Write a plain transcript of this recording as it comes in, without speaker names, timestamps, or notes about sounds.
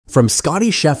From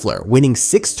Scottie Scheffler winning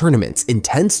 6 tournaments in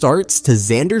 10 starts to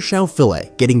Xander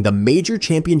Schauffele getting the major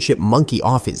championship monkey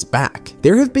off his back,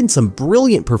 there have been some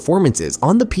brilliant performances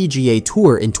on the PGA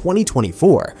Tour in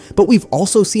 2024, but we've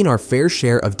also seen our fair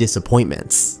share of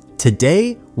disappointments.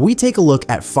 Today, we take a look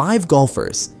at 5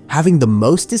 golfers having the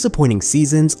most disappointing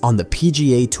seasons on the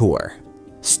PGA Tour.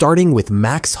 Starting with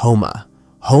Max Homa.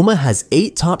 Homa has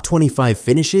 8 top 25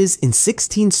 finishes in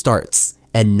 16 starts,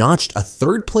 and notched a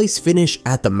 3rd place finish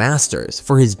at the Masters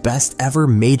for his best ever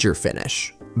major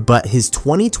finish. But his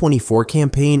 2024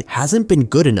 campaign hasn't been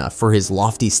good enough for his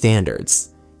lofty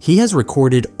standards. He has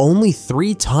recorded only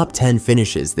 3 top 10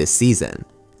 finishes this season,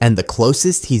 and the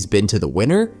closest he's been to the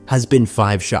winner has been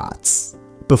 5 shots.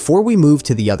 Before we move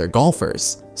to the other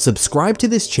golfers, subscribe to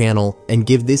this channel and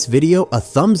give this video a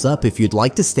thumbs up if you'd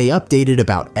like to stay updated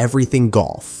about everything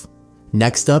golf.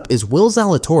 Next up is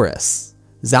Zalatoris.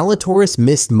 Zalatoris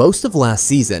missed most of last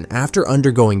season after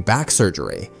undergoing back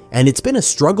surgery, and it's been a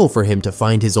struggle for him to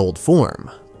find his old form.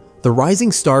 The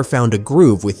rising star found a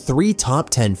groove with 3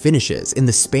 top 10 finishes in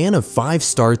the span of 5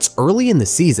 starts early in the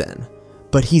season,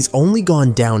 but he's only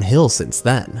gone downhill since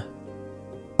then.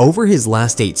 Over his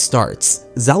last 8 starts,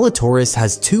 Zalatoris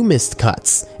has 2 missed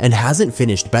cuts and hasn't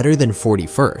finished better than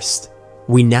 41st.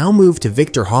 We now move to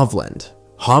Viktor Hovland.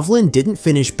 Hovland didn't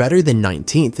finish better than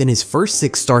 19th in his first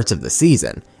 6 starts of the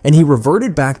season, and he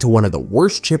reverted back to one of the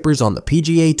worst chippers on the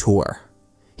PGA Tour.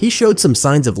 He showed some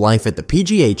signs of life at the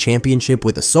PGA Championship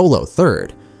with a solo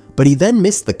 3rd, but he then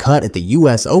missed the cut at the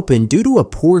US Open due to a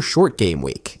poor short game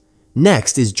week.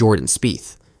 Next is Jordan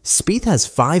Spieth. Spieth has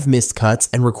 5 missed cuts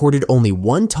and recorded only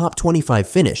 1 top 25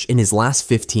 finish in his last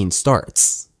 15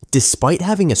 starts. Despite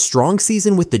having a strong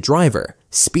season with the driver,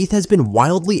 Spieth has been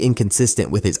wildly inconsistent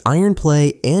with his iron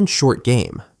play and short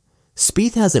game.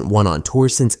 Spieth hasn't won on tour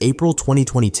since April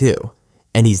 2022,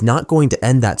 and he's not going to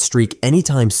end that streak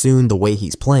anytime soon the way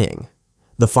he's playing.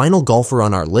 The final golfer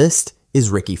on our list is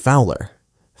Rickie Fowler.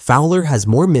 Fowler has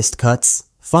more missed cuts,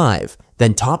 5,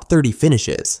 than top 30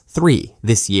 finishes, 3,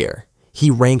 this year.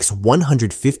 He ranks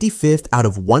 155th out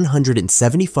of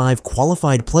 175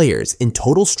 qualified players in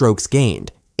total strokes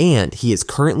gained, and he is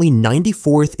currently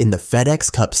 94th in the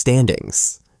FedEx Cup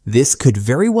standings. This could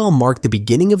very well mark the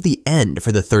beginning of the end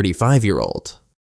for the 35-year-old.